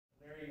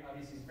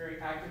Obviously, he's a very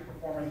active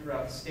performer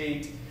throughout the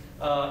state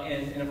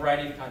in a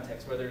variety of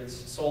contexts, whether it's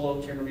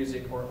solo, chamber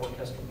music, or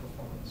orchestral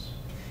performance.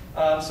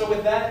 So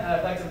with that,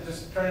 I'd like to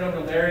just turn it over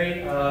to Larry.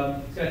 He's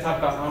going to talk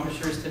about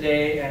embouchures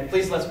today, and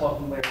please let's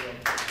welcome Larry.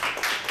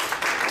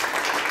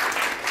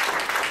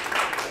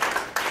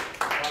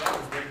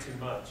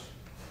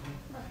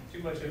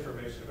 Too much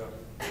information about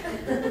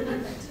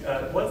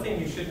it. One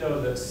thing you should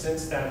know that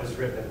since that was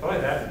written, and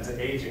boy, that is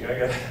aging. I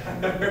got to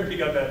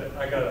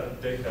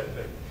update that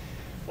thing.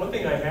 One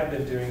thing I have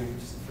been doing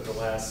for the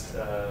last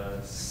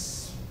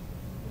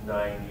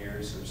 9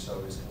 years or so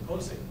is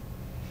composing.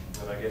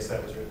 And I guess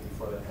that was written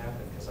before that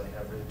happened, because I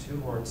have written 2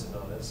 horn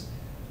sonatas,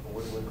 a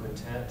woodwind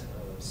quintet,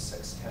 a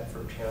sextet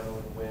for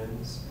piano and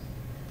winds.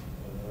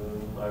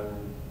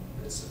 I'm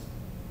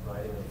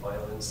writing a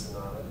violin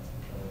sonata.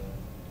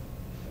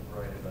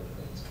 Variety of other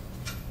things.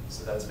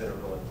 So that's been a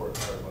real important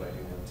part of what I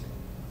do now too.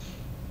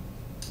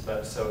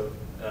 But so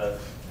I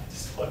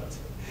just wanted to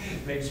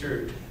make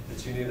sure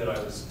that you knew that I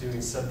was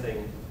doing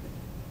something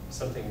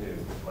new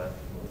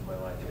with my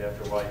life. And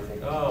after a while you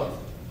think, oh,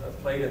 I've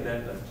played in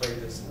that and I've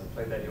played this and I've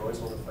played that. You always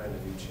want to find a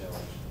new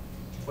challenge.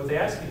 What they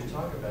asked me to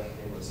talk about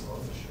today was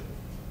embouchure.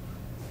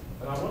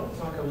 But I want to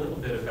talk a little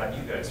bit about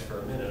you guys for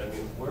a minute. I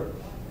mean,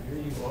 here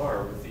you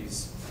are with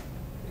these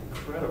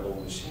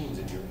incredible machines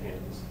in your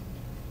hands.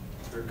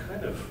 They're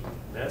kind of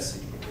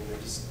messy. I mean,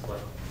 they're just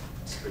like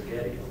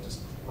spaghetti,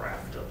 just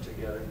wrapped up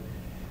together.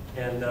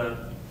 And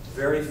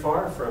very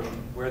far from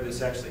where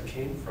this actually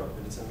came from.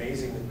 And it's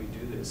amazing that we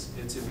do this.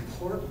 It's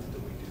important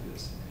that we do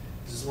this.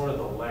 This is one of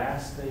the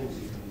last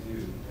things you can do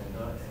and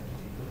not have to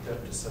be hooked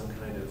up to some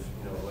kind of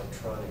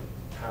electronic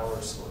power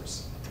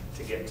source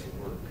to get to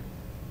work.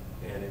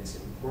 And it's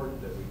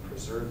important that we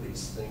preserve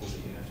these things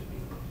that you have to be,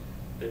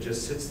 that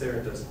just sits there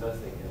and does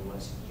nothing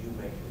unless you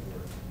make it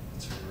work.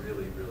 It's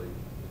really, really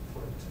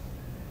important.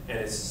 And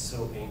it's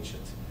so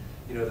ancient.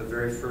 You know, the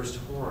very first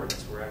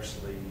horns were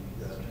actually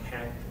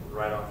hacked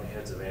right off the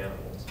heads of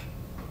animals.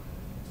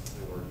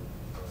 They were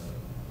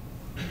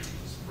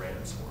just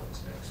ram's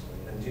horns, actually.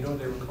 And do you know what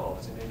they were called?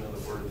 Does anybody know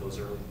the word of those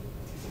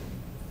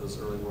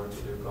early horns,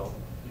 what they were called?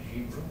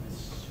 Hebrew.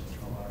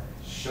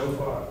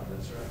 Shofar,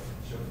 that's right,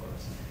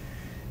 shofars.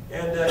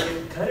 And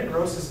it kind of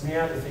grosses me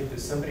out to think that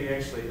somebody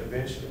actually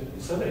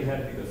somebody had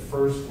to be the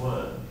first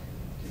one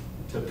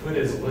to put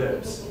his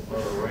lips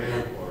on a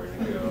ram horn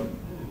and go,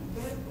 I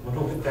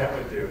wonder what that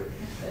would do.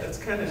 That's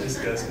kind of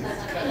disgusting.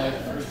 It's kind of like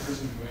the first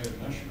person who ate a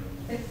mushroom.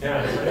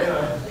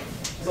 Yeah.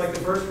 It's like the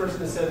first person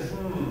that said,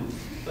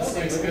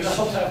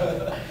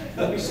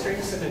 let me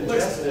string some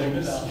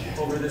intestines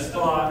over this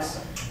box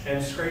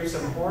and scrape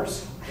some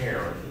horse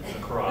hair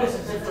across.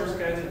 It's the first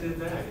guy that did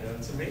that. You know,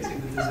 it's amazing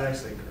that this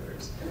actually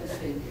occurs.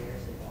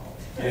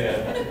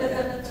 Yeah,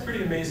 it's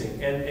pretty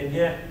amazing. And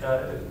yet,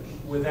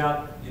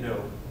 without, I'm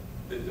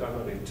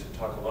going to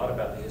talk a lot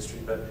about the history,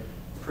 but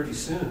pretty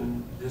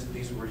soon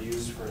these were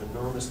used for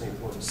enormously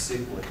important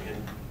signaling.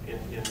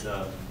 In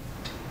the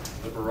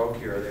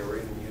Baroque era, they were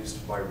even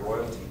used by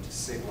royalty to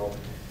signal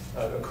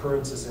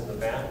occurrences in the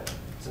battle.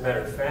 As a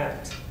matter of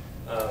fact,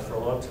 for a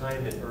long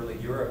time in early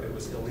Europe, it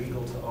was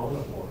illegal to own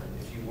a horn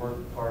if you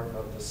weren't part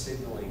of the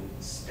signaling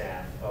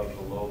staff of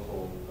the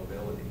local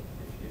nobility.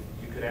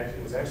 If you could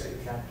it was actually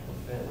a capital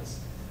offense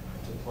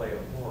to play a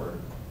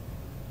horn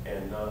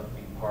and not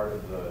be part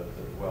of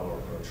or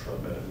a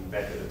trumpet. I mean,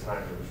 back at the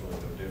time, there was really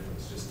no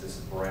difference, just this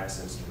brass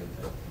instrument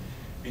thing.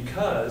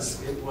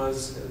 Because it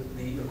was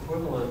the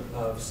equivalent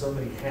of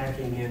somebody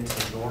hacking into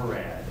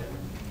NORAD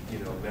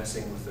and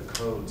messing with the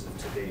codes of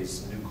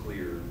today's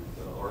nuclear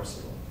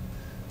arsenal.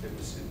 It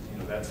was,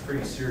 that's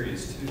pretty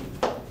serious too.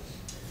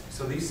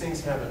 So these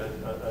things have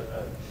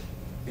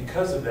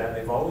because of that,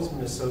 they've always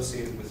been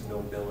associated with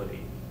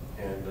nobility.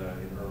 And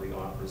in early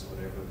operas,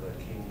 whenever the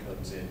king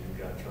comes in, you've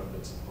got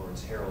trumpets and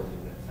horns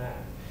heralding that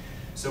fact.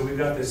 So we've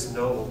got this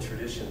noble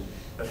tradition,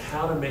 but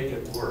how to make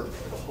it work,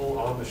 the whole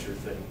embouchure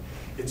thing.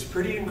 It's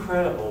pretty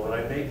incredible when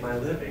I make my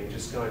living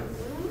just going,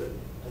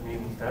 I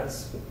mean,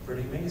 that's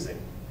pretty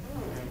amazing.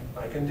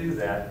 I can do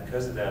that.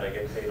 Because of that, I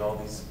get paid all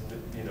these,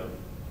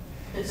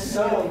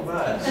 so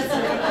much.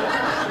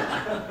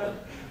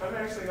 I'm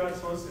actually not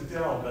supposed to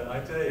tell, but I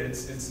tell you,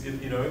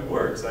 it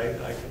works. I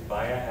can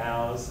buy a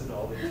house and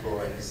all the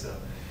toys. So.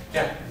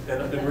 Yeah,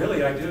 and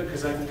really I do it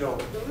because I can go.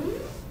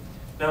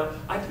 Now,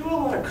 I do a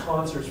lot of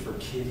concerts for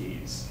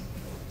kiddies,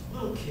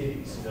 little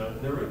kiddies, and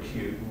they're real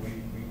cute, and we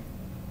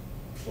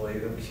play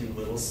them cute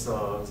little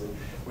songs, and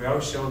we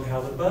always show them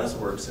how the buzz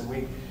works, and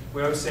we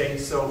always say,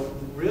 so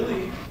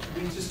really,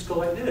 we just go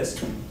like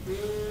this.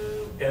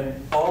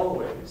 And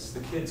always, the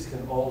kids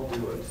can all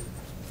do it.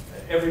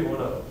 Every one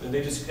of them.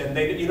 And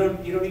you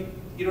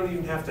don't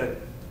even have to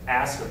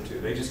ask them to.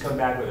 They just come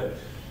back with it.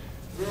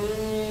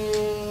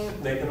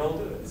 They can all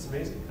do it. It's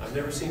amazing. I've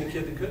never seen a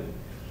kid that couldn't.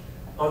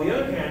 On the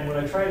other hand, when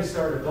I try to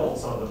start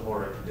adults on the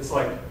horn, it's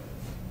like,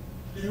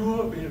 you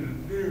want me to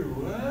do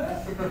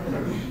what?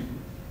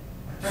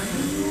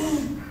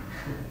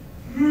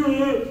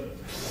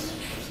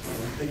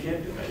 They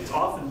can't do that.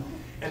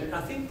 And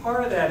I think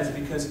part of that is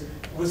because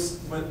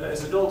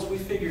as adults, we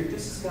figured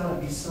this has got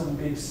to be some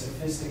big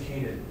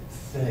sophisticated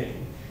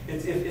thing.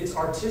 It's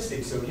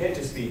artistic, so it can't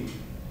just be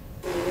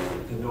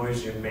the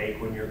noise you make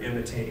when you're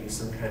imitating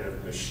some kind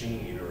of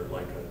machine or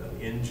like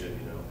an engine,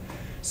 you know.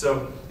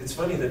 So it's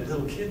funny that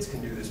little kids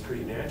can do this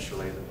pretty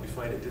naturally, and that we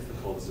find it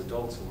difficult as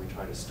adults when we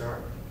try to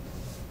start.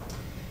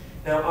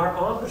 Now, our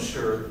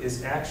embouchure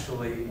is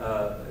actually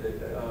a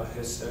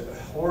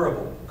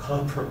horrible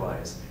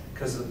compromise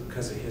because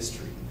of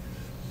history.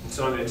 And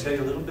so I'm going to tell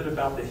you a little bit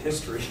about the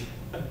history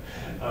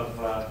of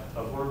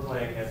horn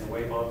playing and the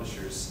way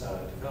embouchures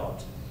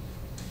developed.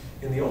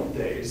 In the old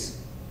days,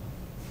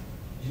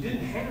 you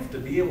didn't have to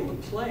be able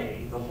to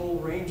play the whole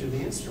range of the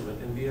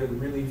instrument and be a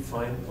really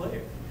fine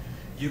player.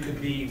 You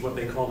could be what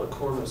they called a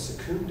corno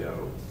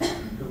secundo,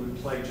 who would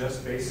play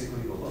just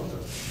basically the low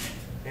notes,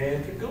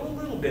 and could go a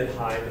little bit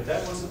high, but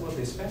that wasn't what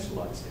they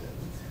specialized in.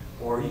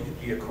 Or you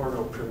could be a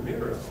corno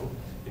primero,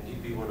 and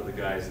you'd be one of the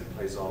guys that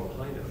plays all the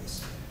high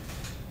notes.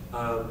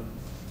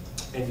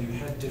 And you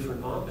had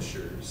different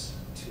embouchures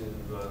to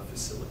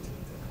facilitate that.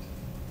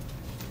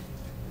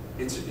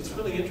 It's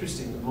really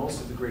interesting that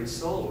most of the great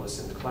soloists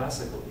in the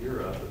classical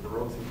era, the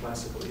Baroque and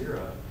classical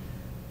era,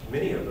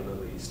 many of them at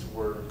least,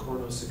 were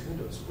corno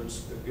secundos,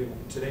 which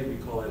today we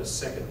call it a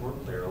second horn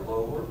player, a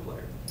low horn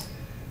player.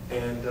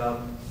 And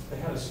they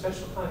had a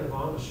special kind of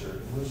embouchure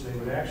in which they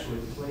would actually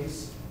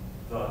place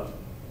the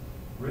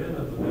rim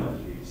of the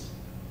mouthpiece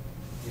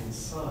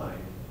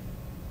inside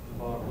the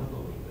bottom lip a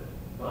little bit.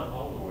 Not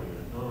all the way in,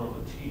 not on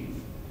the teeth,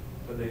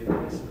 but they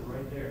placed it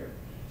right there.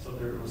 So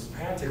there was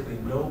practically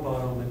no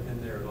bottom lip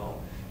in there at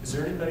all. Is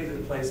there anybody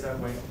that plays that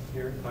way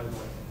here, by the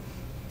way?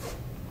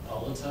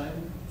 All the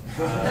time?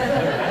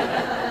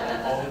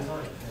 All the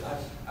time.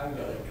 I've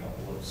got a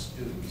couple of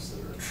students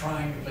that are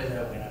trying to play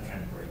that way, and I'm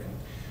trying to break them.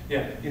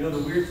 Yeah, you know,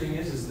 the weird thing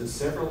is that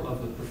several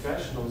of the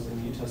professionals in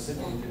the Utah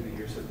Symphony through the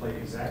years have played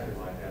exactly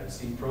like that.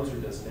 Steve Proser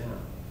does now.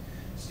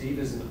 Steve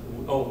is,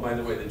 oh, by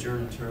the way, the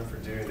German term for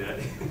doing that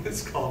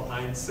is called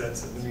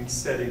einsetzen. It means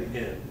setting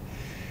in.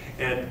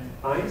 And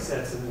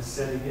einsetzen is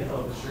setting in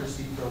on the sure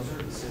Steve Proser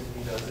of the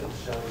symphony does it.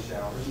 Shelley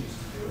Showers used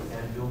to do it,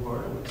 and Bill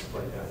Barnowitz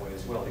played that way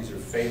as well. These are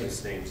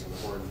famous names in the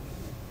horn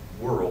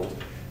world,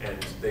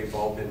 and they've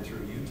all been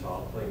through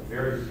Utah playing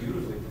very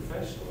beautifully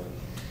professionally.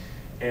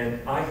 And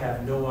I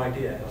have no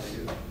idea how to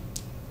do it.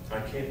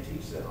 I can't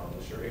teach that on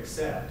the sure,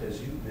 except,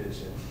 as you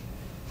mentioned,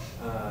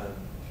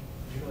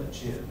 you're not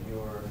Jim,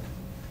 you're...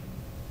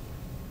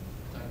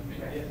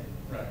 Yeah.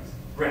 Rex.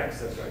 Rex,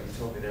 that's right, you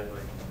told me that,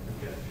 like,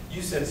 okay.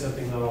 You said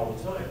something not all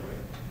the time,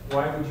 right?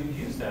 Why would you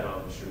use that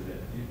on the sure then?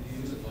 You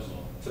use it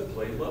to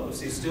play low.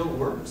 See, it still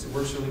works. It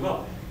works really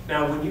well.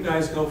 Now, when you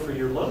guys go for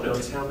your low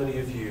notes, how many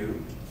of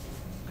you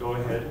go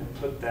ahead and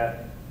put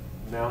that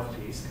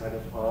mouthpiece kind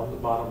of on the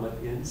bottom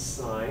lip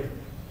inside,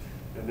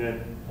 and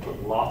then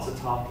put lots of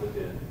top lip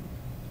in?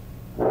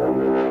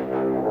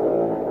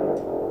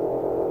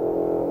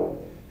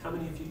 How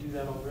many of you do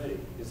that already?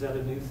 Is that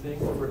a new thing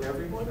for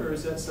everyone, or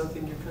is that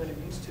something you're kind of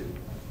used to?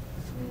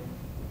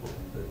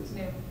 It's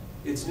new.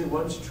 It's new.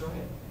 Why don't you try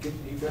it?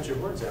 You got your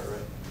words out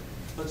right.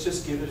 Let's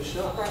just give it a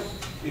shot.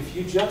 If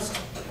you just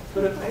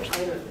put it,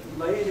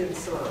 lay it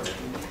inside,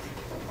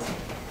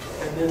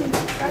 and then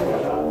just play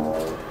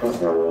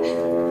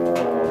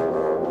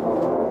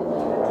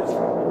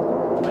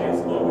as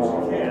low as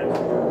you can.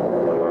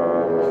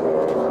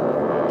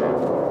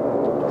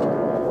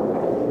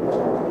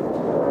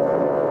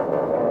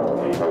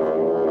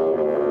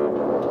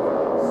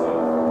 So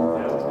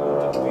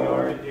now we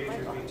are in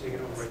danger of being taken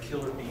over by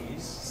killer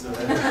bees. So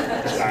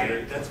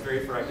that's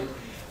very frightening.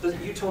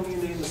 You told me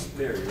your name was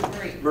Mary.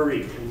 Marie.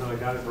 Marie, even though I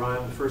got it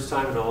wrong the first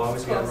time, and I'll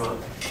always get it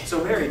wrong.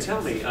 So Mary,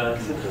 tell me,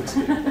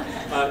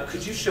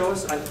 could you show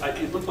us?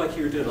 It looked like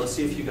you were doing it. Let's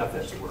see if you got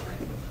that to work.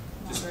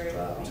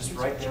 Just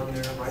right down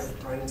there,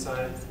 right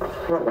inside.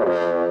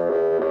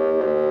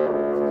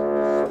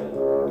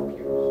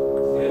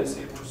 Yeah,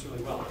 see, it works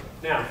really well.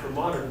 Now, for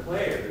modern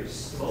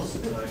players, most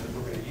of the time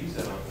we're going to use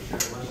that on the sure,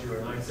 unless you're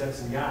a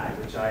nine-section guy,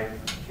 which I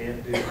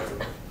can't do. I don't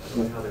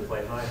know how they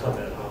play high on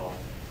that at all.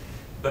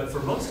 But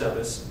for most of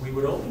us, we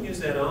would only use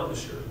that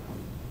embouchure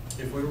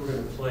if we were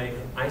going to play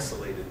an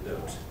isolated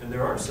note. And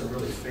there are some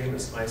really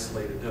famous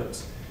isolated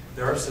notes.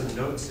 There are some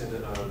notes in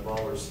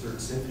Mahler's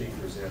Third Symphony,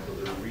 for example,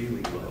 that are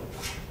really low.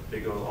 They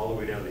go all the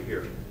way down to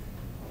here.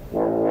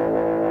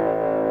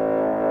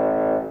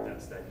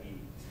 That's that E.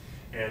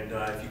 And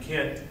if you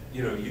can't,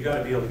 you got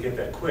to be able to get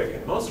that quick.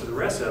 And most of the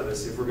rest of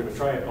us, if we're going to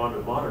try it on a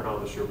modern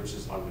embouchure, which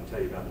is I'm going to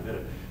tell you about in a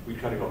minute, we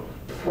kind of go.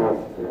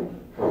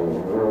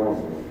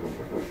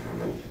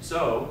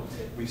 So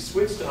we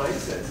switched to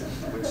Einstein,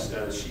 which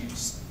she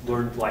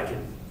learned like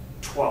in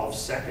 12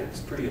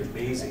 seconds. Pretty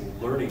amazing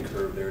learning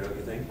curve there, don't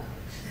you think?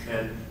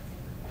 And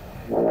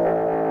you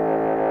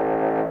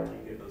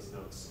get those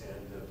notes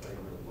and play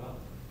them really well.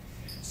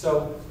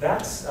 So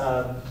that's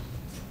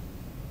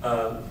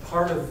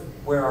part of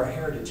where our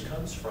heritage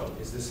comes from,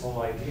 is this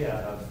whole idea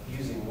of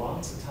using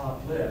lots of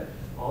top lip,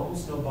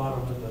 almost no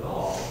bottom lip at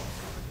all,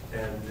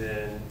 and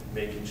then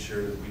making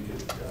sure that we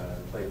could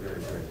play very,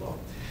 very low.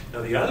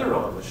 Now the other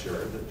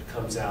embouchure that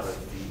comes out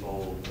of the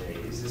old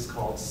days is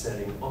called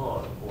setting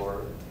on,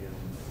 or in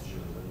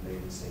German they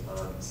would say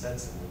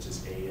ansetzen, which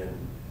is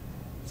A-N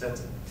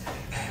setzen.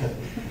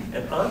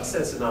 An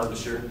ansetzen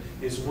embouchure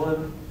is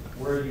one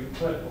where you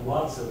put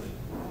lots of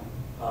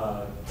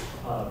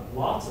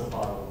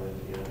bottom lid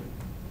in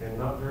and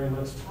not very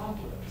much top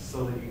lid,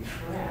 so that you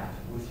trap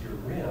with your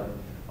rim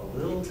a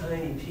little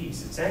tiny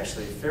piece. It's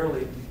actually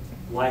fairly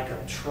like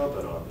a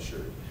trumpet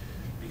embouchure,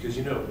 because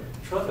you know,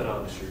 trumpet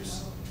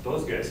embouchures,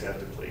 those guys have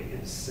to play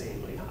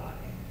insanely high.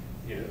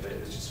 You know,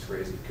 it's just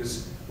crazy,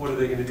 because what are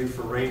they going to do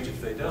for range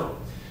if they don't?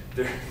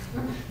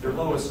 Their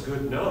lowest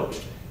good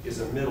note is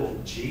a middle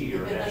G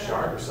or an F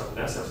sharp or something.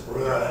 That's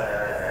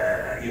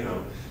a, you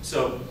know.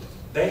 So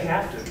they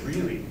have to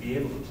really be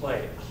able to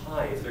play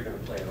high if they're going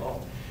to play at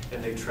all.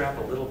 And they trap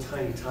a little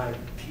tiny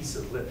piece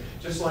of lip.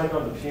 Just like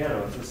on the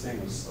piano, if this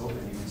thing was open,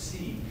 you would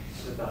see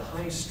that the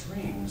high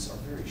strings are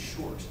very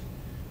short,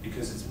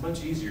 because it's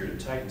much easier to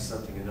tighten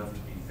something enough to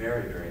be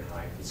very, very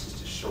high if it's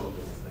just a short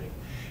little thing.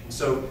 And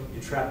so you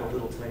trap a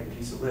little tiny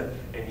piece of lip,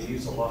 and you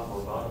use a lot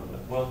more bottom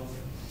lip. Well,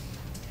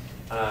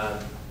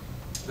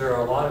 there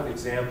are a lot of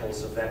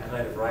examples of that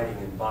kind of writing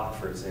in Bach,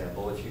 for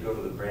example. If you go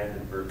to the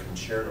Brandenburg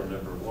Concerto No.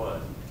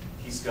 1,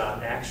 he's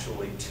got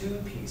actually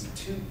two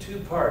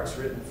parts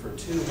written for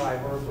two high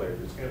horn players.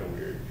 It's kind of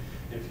weird.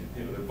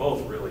 You know, they're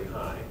both really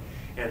high.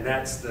 And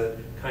that's the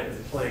kind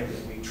of playing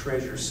that we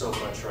treasure so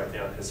much right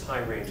now, because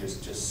high range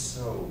is just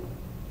so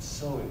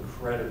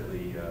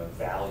incredibly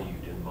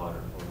valued in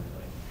modern horn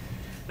playing.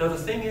 Now the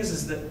thing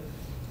is that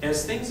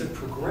as things have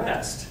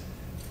progressed,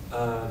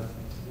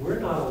 we're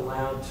not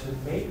allowed to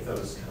make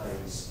those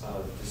kinds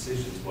of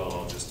decisions. Well,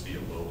 I'll just be a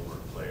low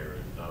horn player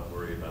and not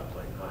worry about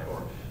playing high,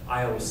 or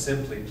I'll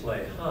simply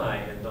play high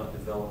and not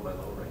develop my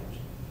low range.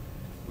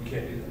 We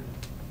can't do that.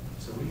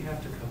 So we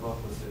have to come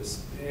up with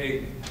this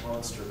big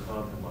monster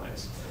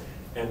compromise.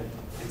 And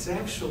it's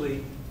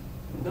actually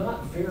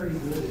not very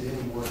good at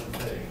any one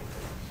thing,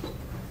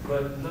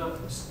 but not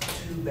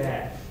too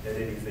bad at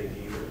anything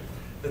either.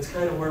 That's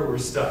kind of where we're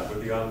stuck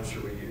with the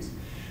embouchure we use.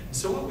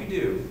 So what we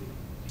do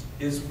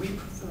is we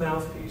put the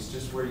mouthpiece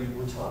just where you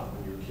were taught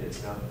when you were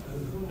kids. Now,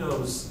 who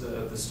knows,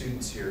 the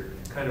students here,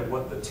 kind of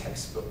what the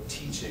textbook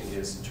teaching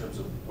is in terms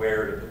of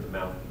where to put the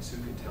mouthpiece?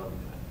 Who can tell me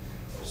that?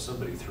 Well,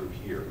 somebody through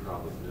here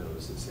probably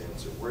knows this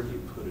answer. Where do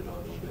you put it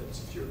on the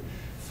lips if you're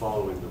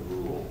following the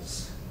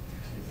rules?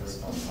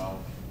 2/3 on the mouth.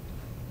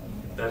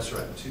 That's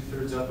right,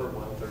 2/3 upper,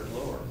 1/3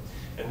 lower.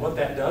 And what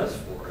that does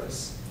for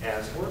us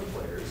as horn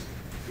players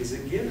is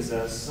it gives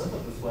us some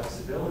of the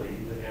flexibility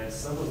that has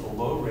some of the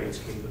low range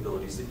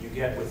capabilities that you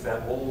get with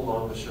that old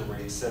embouchure where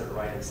you set it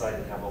right inside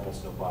and have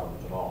almost no bottom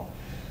at all.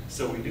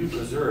 So we do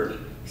preserve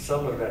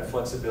some of that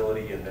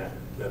flexibility and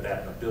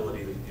that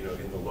ability that, you know,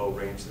 in the low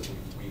range that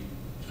we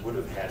would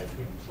have had if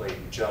we played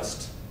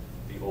just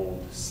the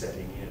old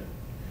setting in.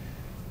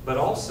 But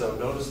also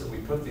notice that we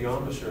put the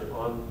embouchure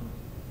on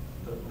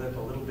the lip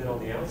a little bit on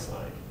the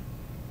outside,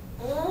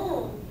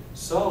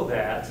 so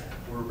that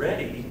we're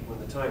ready when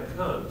the time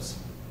comes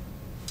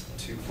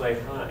to play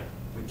high.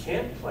 We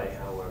can't play,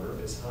 however,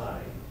 as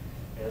high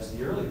as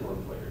the early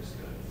horn players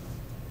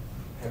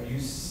could. Have you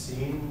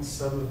seen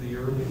some of the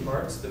early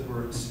parts that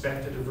were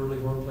expected of early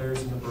horn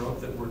players in the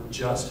Baroque that were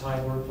just high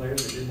horn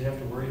players that didn't have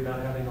to worry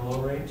about having a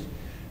low range?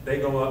 They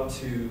go up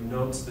to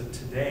notes that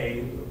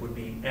today would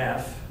be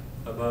F,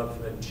 above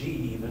a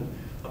G even,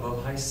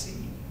 above high C,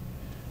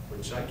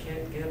 which I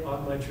can't get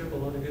on my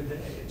triple on a good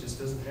day. It just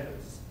doesn't have it.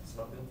 It's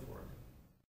not built for it.